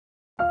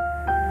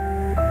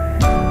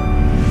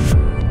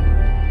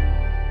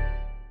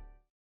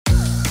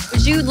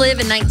live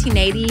in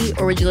 1980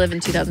 or would you live in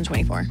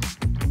 2024?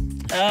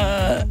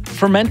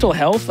 For mental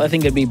health, I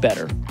think it'd be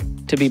better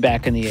to be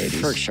back in the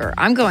 80s. For sure.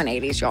 I'm going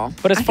 80s, y'all.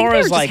 But as far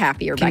as like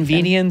happier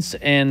convenience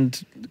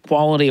and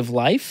quality of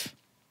life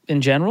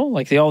in general,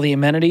 like all the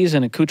amenities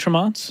and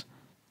accoutrements.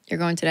 You're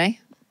going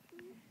today?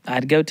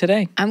 I'd go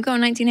today. I'm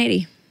going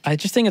 1980. I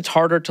just think it's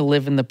harder to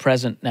live in the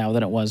present now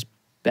than it was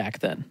back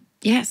then.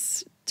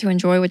 Yes, to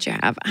enjoy what you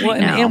have. Well,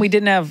 and we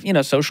didn't have,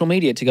 social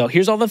media to go,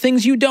 here's all the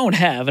things you don't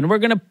have, and we're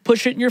going to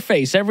push it in your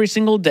face every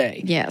single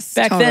day. Yes,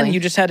 Back then, you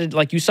just had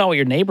to, you saw what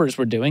your neighbors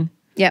were doing.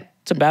 Yep.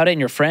 It's about it and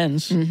your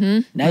friends.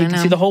 Mm-hmm. Now you can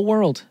see the whole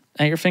world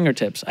at your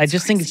fingertips. I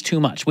just think it's too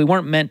much. We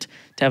weren't meant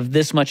to have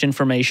this much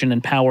information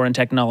and power and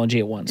technology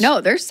at once.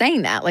 No, they're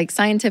saying that.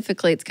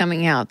 Scientifically, it's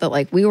coming out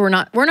that, we're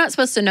not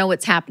supposed to know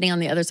what's happening on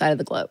the other side of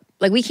the globe.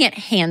 We can't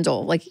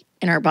handle,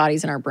 in our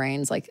bodies and our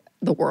brains,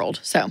 the world.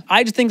 So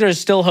I just think there's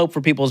still hope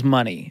for people's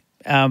money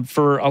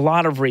for a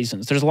lot of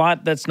reasons. There's a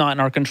lot that's not in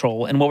our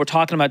control. And what we're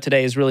talking about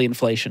today is really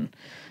inflation.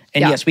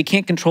 And yes, we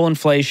can't control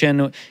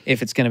inflation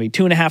if it's going to be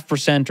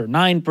 2.5% or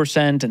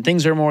 9% and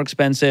things are more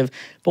expensive.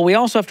 But we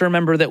also have to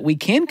remember that we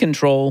can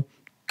control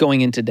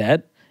going into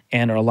debt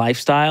and our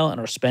lifestyle and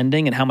our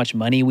spending and how much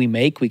money we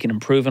make. We can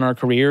improve in our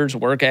careers,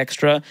 work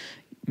extra,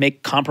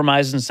 make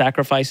compromises and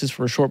sacrifices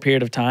for a short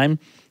period of time.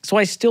 So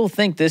I still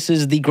think this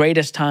is the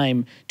greatest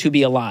time to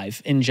be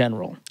alive in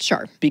general.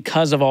 Sure.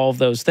 Because of all of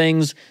those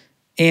things.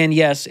 And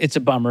yes, it's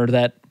a bummer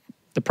that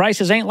the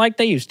prices ain't like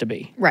they used to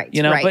be. Right,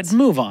 right. But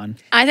move on.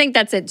 I think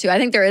that's it too. I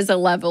think there is a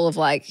level of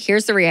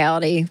here's the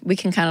reality. We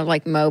can kind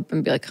of mope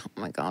and be like, oh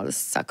my God, this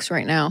sucks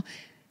right now.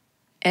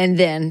 And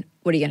then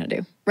what are you going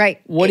to do?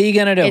 Right? What are you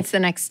going to do? It's the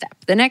next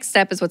step. The next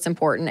step is what's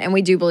important. And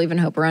we do believe in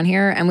hope around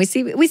here. And we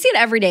see it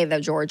every day though,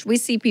 George. We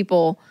see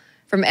people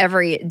from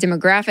every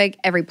demographic,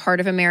 every part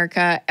of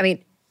America. I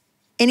mean,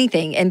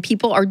 anything. And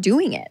people are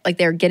doing it.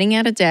 They're getting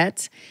out of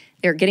debt.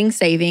 They're getting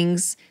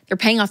savings. They're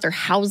paying off their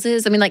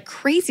houses. I mean,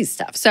 crazy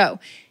stuff. So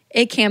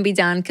it can be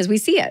done because we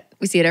see it.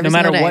 We see it every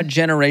single day. No matter what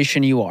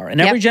generation you are.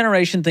 And every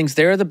generation thinks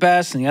they're the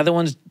best and the other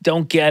ones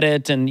don't get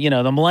it. And, the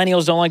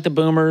millennials don't like the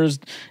boomers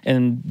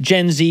and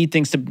Gen Z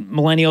thinks the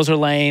millennials are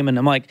lame. And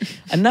I'm like,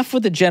 enough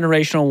with the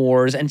generational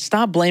wars and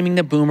stop blaming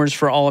the boomers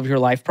for all of your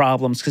life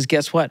problems because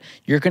guess what?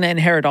 You're going to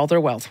inherit all their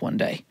wealth one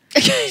day.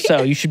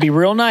 So you should be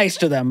real nice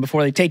to them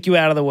before they take you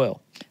out of the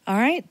will. All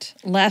right.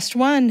 Last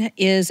one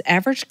is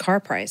average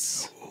car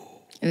price.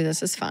 Ooh,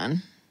 this is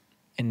fun.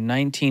 In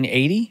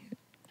 1980,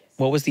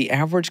 what was the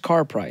average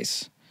car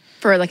price?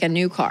 For a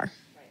new car.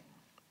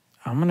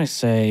 I'm going to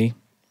say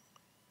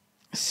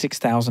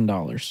 $6,000.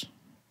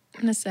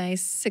 I'm going to say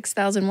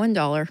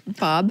 $6,001,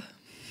 Bob.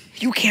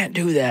 You can't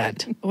do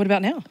that. What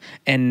about now?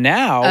 And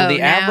now,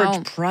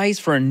 average price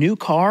for a new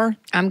car?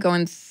 I'm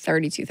going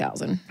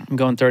 $32,000. I'm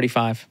going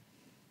 $35,000.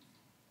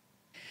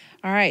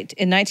 All right.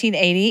 In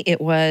 1980,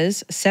 it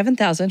was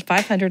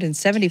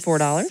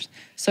 $7,574.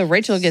 So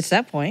Rachel gets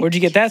that point. Where'd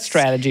you get that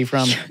strategy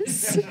from?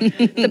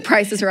 The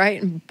Price is Right.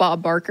 And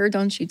Bob Barker,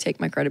 don't you take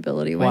my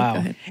credibility away. Wow. Go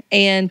ahead.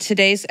 And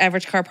today's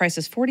average car price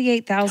is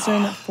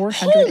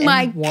 $48,401. Oh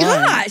my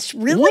gosh.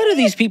 Really? What are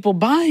these people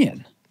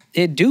buying?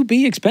 It do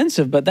be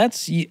expensive, but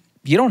that's... You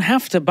don't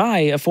have to buy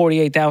a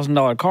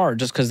 $48,000 car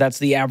just because that's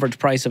the average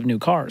price of new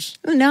cars.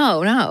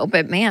 No.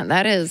 But man,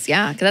 that is,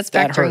 because that's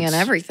factoring in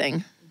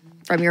everything.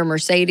 From your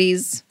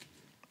Mercedes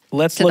to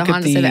the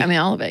Honda Civic. I mean,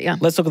 all of it, yeah.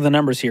 Let's look at the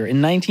numbers here.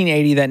 In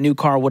 1980, that new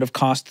car would have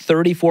cost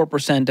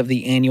 34% of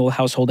the annual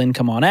household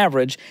income on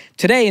average.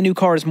 Today, a new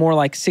car is more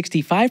like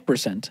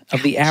 65%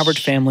 of the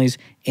average family's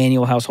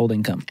annual household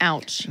income.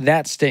 Ouch.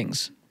 That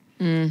stings.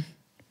 But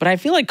I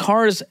feel like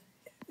cars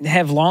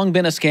have long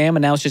been a scam,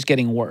 and now it's just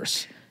getting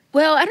worse.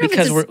 Well, I don't know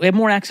because we have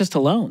more access to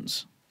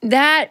loans.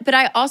 But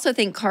I also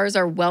think cars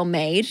are well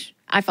made.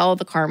 I follow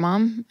the Car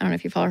Mom. I don't know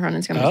if you follow her on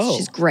Instagram. Oh.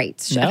 She's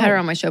great. I've had her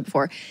on my show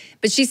before.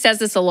 But she says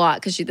this a lot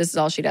because this is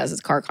all she does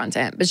is car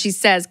content. But she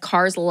says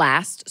cars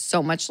last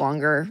so much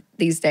longer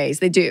these days.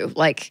 They do.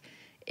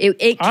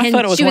 It can. I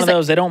thought it was one of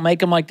those, they don't make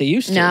them like they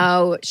used to.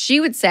 No. She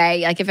would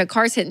say, if a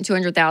car's hitting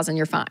 200,000,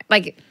 you're fine.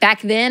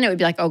 Back then, it would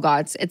be oh,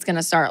 God, it's going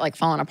to start,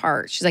 falling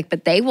apart. She's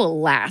but they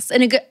will last.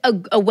 And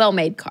a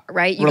well-made car,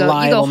 right? You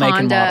Reliable go make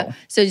and Honda. model.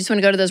 So you just want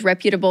to go to those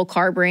reputable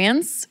car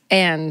brands.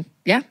 And,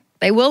 yeah,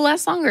 they will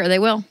last longer. They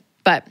will.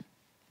 But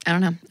I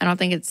don't know. I don't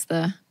think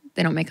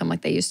they don't make them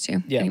like they used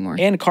to anymore.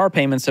 And car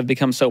payments have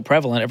become so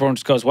prevalent. Everyone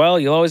just goes, well,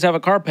 you'll always have a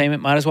car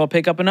payment. Might as well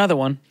pick up another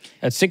one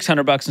at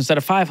 $600 instead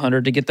of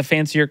 $500 to get the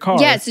fancier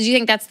car. Yeah, so do you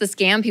think that's the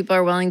scam? People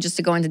are willing just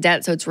to go into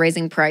debt, so it's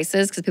raising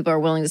prices because people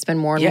are willing to spend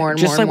more and more and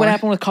more. Just like what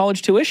happened with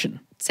college tuition.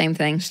 Same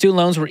thing. Student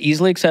loans were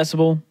easily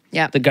accessible.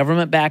 Yeah. The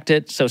government backed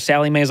it. So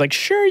Sally Mae's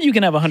sure, you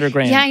can have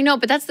 $100,000. Yeah, I know,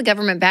 but that's the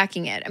government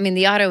backing it. I mean,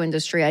 the auto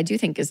industry, I do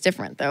think is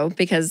different though,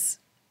 because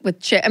with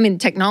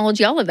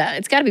technology, all of that,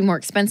 it's got to be more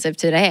expensive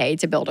today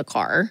to build a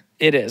car.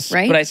 It is.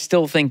 Right? But I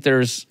still think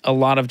there's a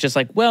lot of just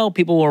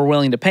people are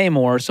willing to pay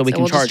more so we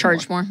can we'll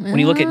charge more. When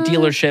you look at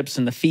dealerships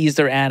and the fees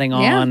they're adding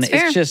on, it's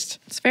fair. it's just...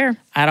 It's fair.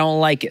 I don't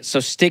like it.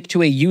 So stick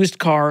to a used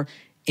car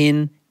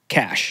in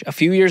cash. A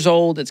few years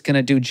old, it's going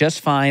to do just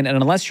fine. And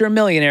unless you're a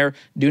millionaire,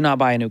 do not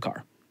buy a new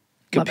car.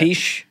 Love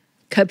Capiche?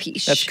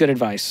 Capiche. That's good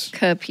advice.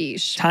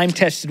 Capiche.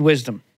 Time-tested wisdom.